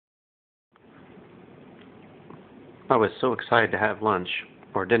I was so excited to have lunch,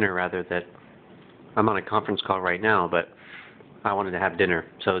 or dinner rather, that I'm on a conference call right now, but I wanted to have dinner.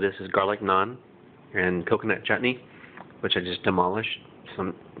 So this is garlic naan and coconut chutney, which I just demolished.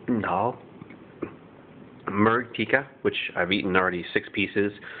 Some dal, murg tikka, which I've eaten already 6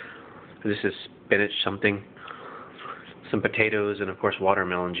 pieces. This is spinach something, some potatoes, and of course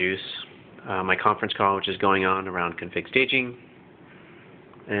watermelon juice. My conference call, which is going on around config staging,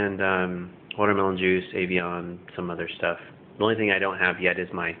 and watermelon juice, avion, some other stuff. The only thing I don't have yet is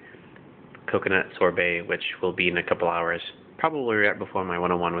my coconut sorbet, which will be in a couple hours, probably right before my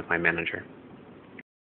one-on-one with my manager.